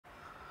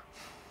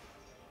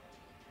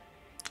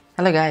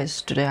Hello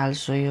guys, today I'll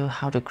show you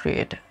how to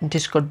create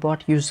Discord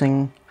bot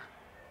using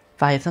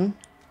Python.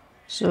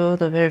 So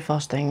the very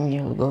first thing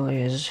you'll go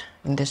is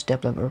in this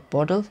developer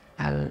portal.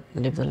 I'll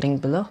leave the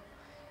link below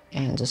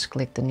and just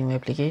click the new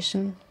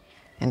application,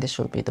 and this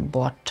will be the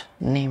bot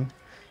name.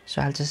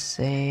 So I'll just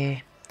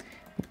say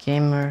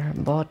gamer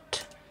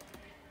bot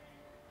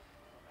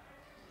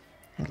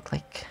and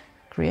click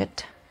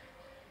create.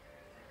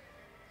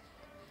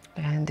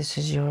 And this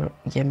is your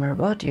gamer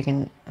bot. You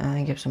can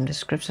give some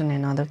description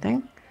and other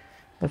thing,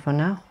 but for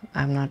now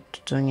I'm not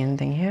doing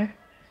anything here.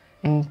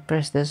 And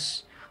press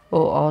this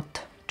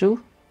OAuth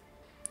 2,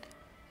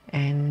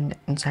 and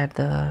inside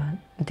the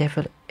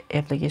default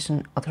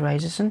application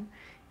authorization,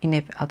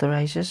 in-app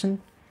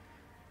authorization,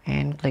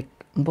 and click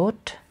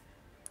bot,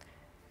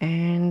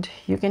 and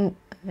you can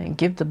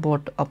give the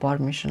bot a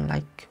permission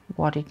like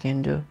what it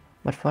can do,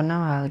 but for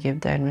now I'll give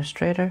the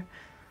administrator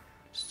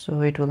so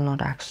it will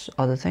not ask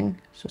other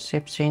thing. So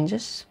save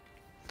changes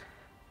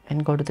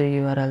and go to the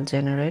URL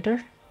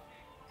generator.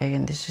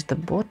 Again, this is the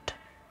bot,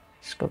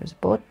 scope is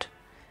bot,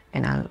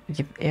 and I'll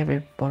give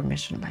every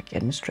permission like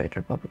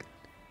administrator public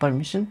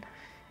permission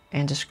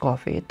and just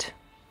copy it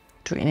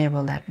to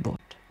enable that bot.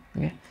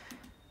 Okay,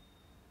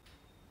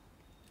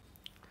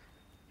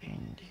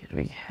 and here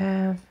we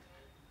have,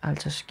 I'll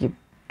just give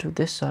to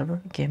this server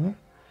gamer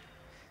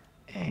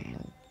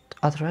and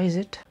authorize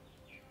it.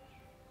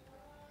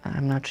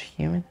 I'm not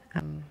human,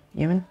 I'm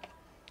human.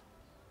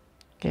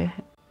 Okay,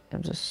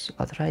 I'm just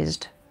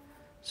authorized.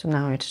 So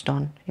now it's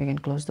done. You can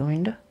close the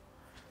window,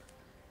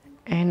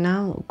 and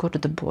now go to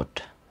the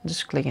bot.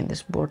 Just click in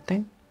this bot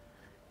thing,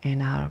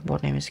 and our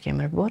bot name is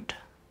gamer bot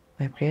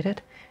we have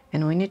created,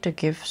 and we need to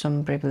give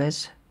some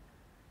privilege,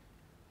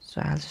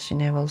 so I'll just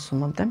enable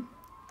some of them.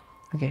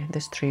 Okay,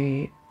 this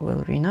 3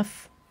 will be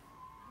enough.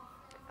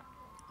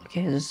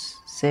 Okay,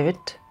 just save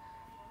it,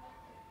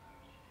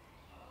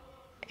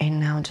 and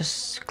now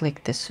just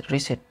click this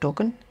reset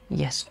token,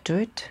 yes to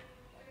it,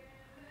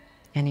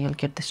 and you'll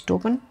get this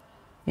token.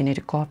 You need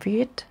to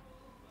copy it.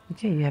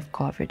 Okay, you have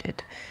copied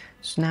it.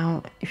 So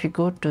now if you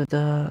go to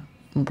the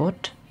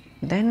bot,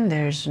 then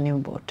there's a new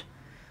bot,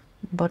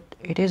 but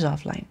it is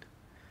offline.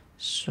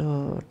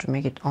 So to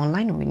make it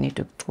online, we need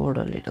to code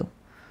a little.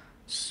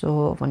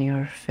 So open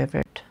your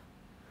favorite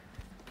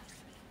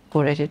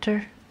code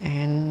editor,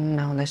 and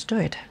now let's do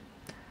it.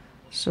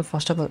 So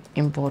first of all,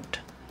 import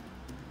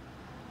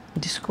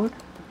Discord.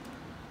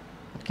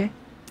 Okay,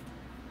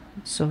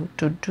 so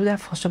to do that,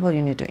 first of all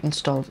you need to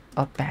install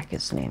a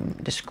package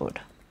named Discord.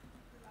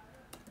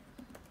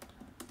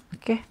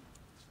 Okay,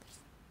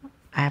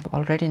 I have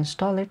already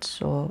installed it,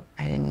 so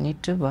I didn't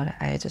need to, but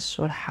I just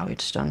showed how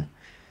it's done.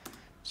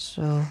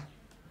 So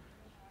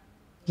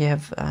you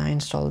have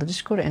installed the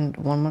Discord, and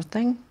one more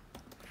thing,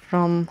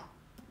 from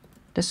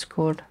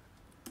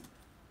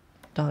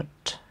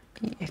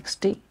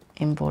discord.txt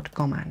import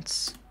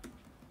commands.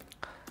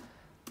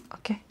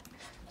 Okay,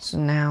 so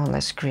now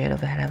let's create a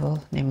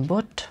variable named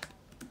bot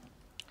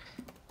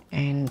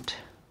and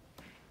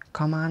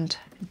command.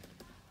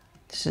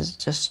 This is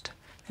just,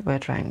 we're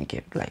trying to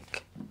give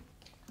like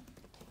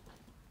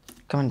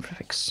command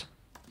prefix.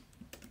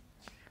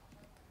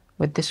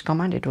 With this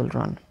command it will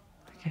run.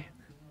 Okay,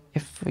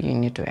 if we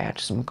need to add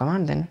some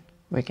command, then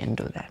we can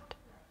do that.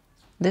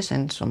 This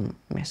and some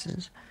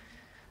messages.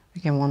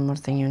 Okay, one more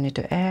thing you need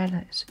to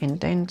add is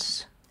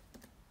intents,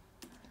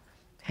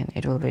 and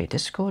it will be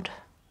discord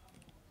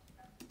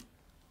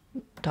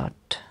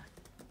dot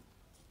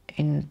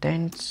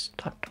intents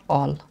dot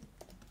all.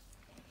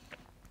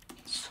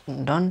 So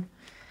done.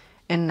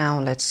 And now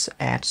let's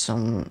add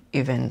some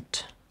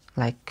event,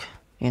 like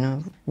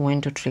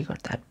when to trigger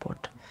that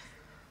bot.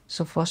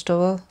 So first of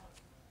all,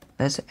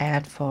 let's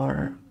add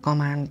for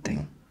command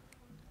thing.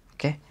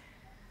 Okay,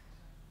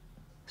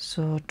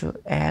 so to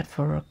add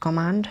for a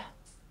command,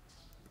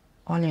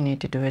 all you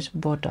need to do is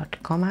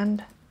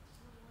bot.command.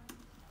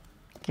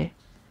 Okay,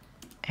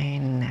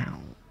 and now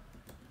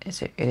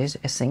it is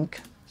async,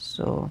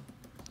 so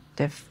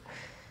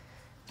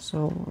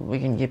we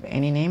can give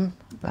any name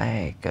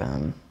like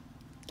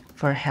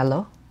for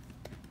hello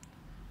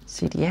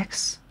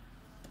cdx,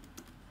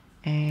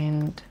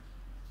 and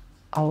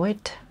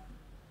await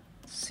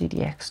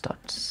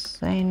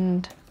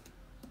cdx.send.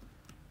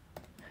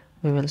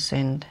 we will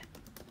send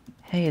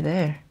hey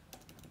there.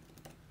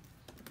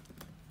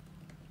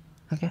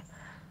 Okay,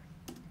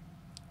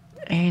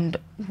 and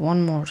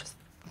one more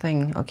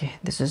thing. Okay,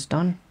 this is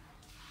done,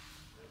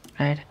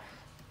 right?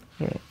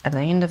 Okay, at the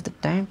end of the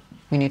time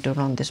we need to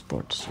run this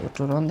bot. So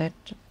to run that,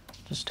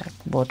 just type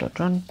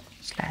bot.run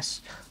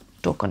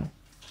 / token.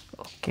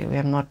 Okay, we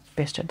have not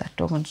pasted that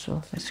token,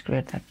 so let's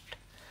create that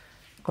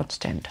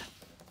constant.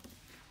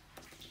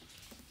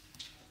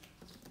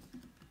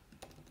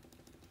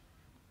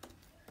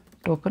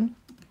 Token,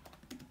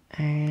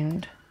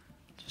 and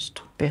just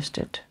paste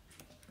it.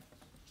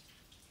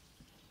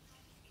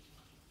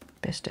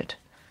 This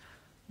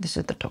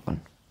is the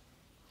token.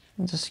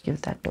 Just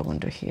give that token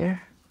to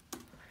here,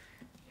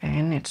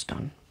 and it's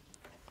done.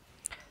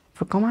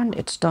 For command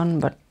it's done,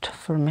 but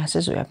for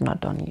message we have not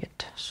done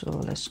yet, so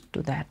let's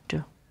do that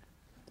too.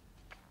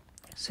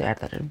 say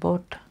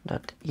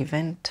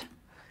 @bot.event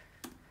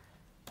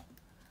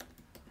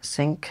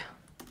sync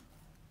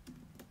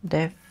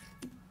def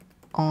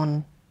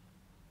on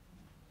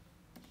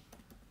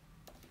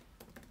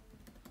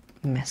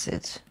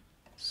message.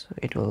 So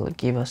it will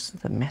give us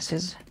the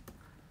message,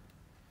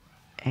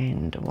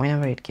 and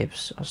whenever it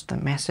gives us the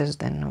message,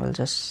 then we'll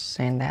just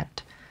send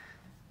that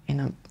in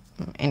a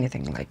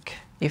anything, like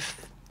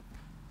if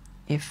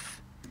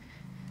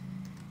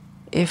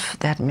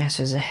that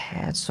message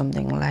had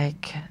something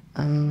like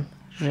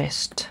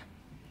rest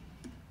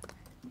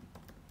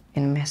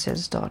in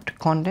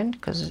message.content,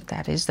 because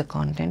that is the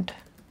content,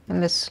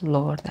 and let's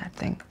lower that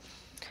thing.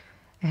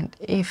 And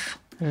if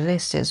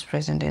rest is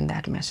present in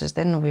that message,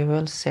 then we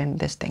will send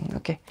this thing.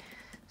 Okay,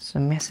 so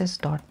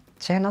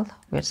message.channel,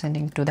 we're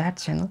sending to that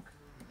channel,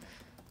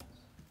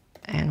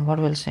 and what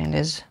we'll send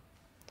is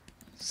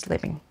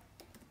sleeping.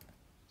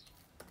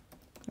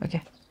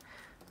 Okay,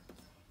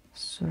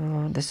 so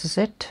this is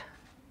it,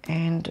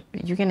 and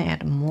you can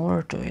add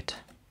more to it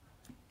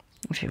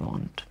if you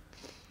want,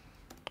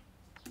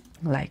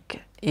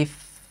 like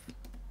if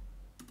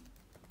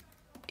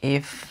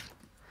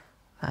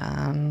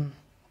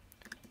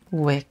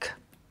wake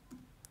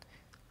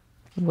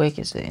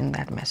is in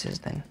that message,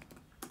 then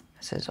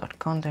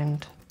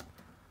message.content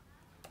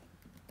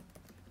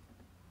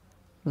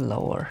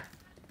lower,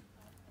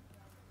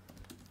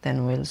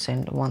 then we'll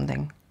send one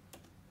thing.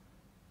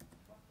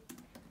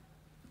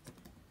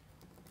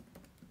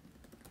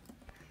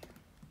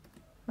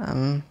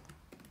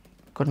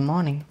 Good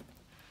morning.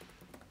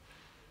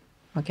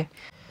 Okay,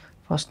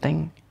 first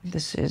thing,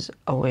 this is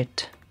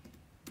await.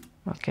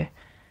 Okay,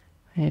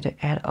 I need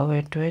to add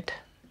await to it,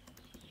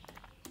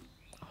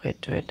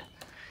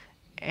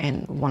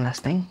 and one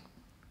last thing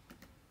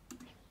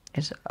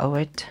is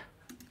await,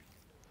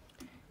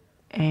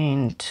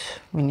 and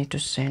we need to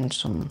send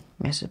some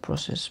message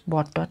process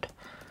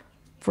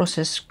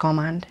bot.process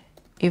command.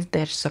 If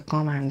there's a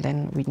command,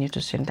 then we need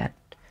to send that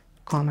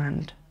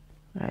command,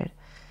 right?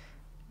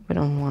 We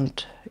don't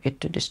want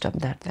it to disturb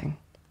that thing.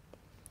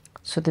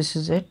 So this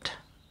is it,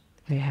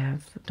 we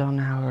have done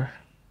our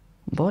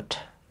bot.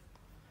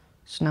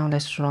 So now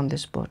let's run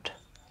this bot.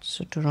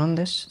 So to run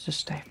this,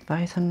 just type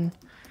python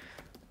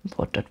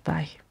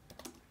bot.py,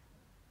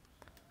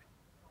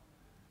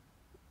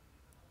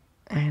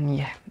 and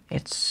yeah,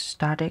 it's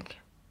static.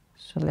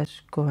 So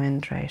let's go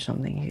and try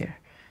something here.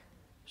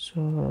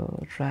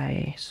 So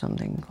try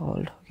something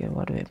called, okay,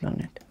 what we have done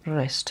it,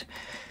 rest.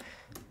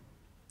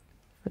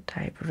 We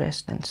type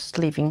rest and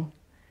sleeping,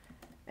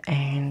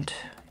 and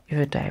if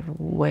you type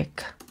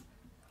wake,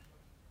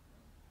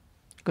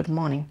 good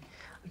morning.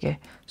 Okay,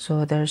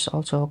 so there's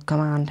also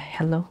command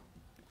hello,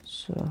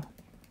 so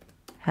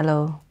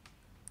hello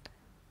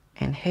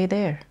and hey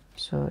there,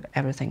 so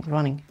everything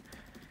running.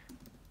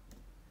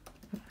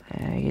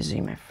 Easy,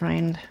 my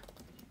friend,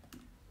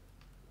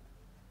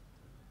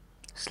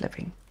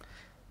 sleeping.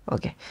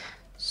 Okay,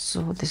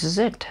 so this is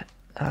it.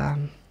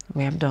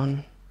 We have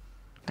done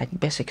like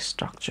basic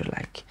structure,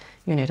 like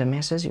you need a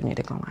message, you need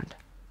a command.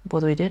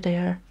 Both we did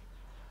here.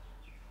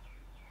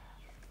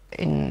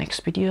 In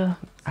next video,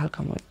 I'll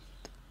come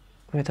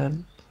with a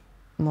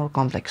more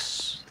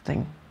complex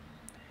thing.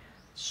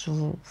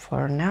 So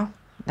for now,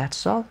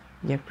 that's all.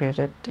 You have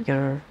created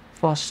your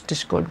first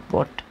Discord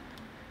bot.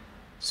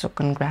 So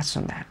congrats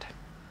on that.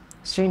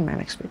 See you in my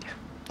next video.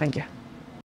 Thank you.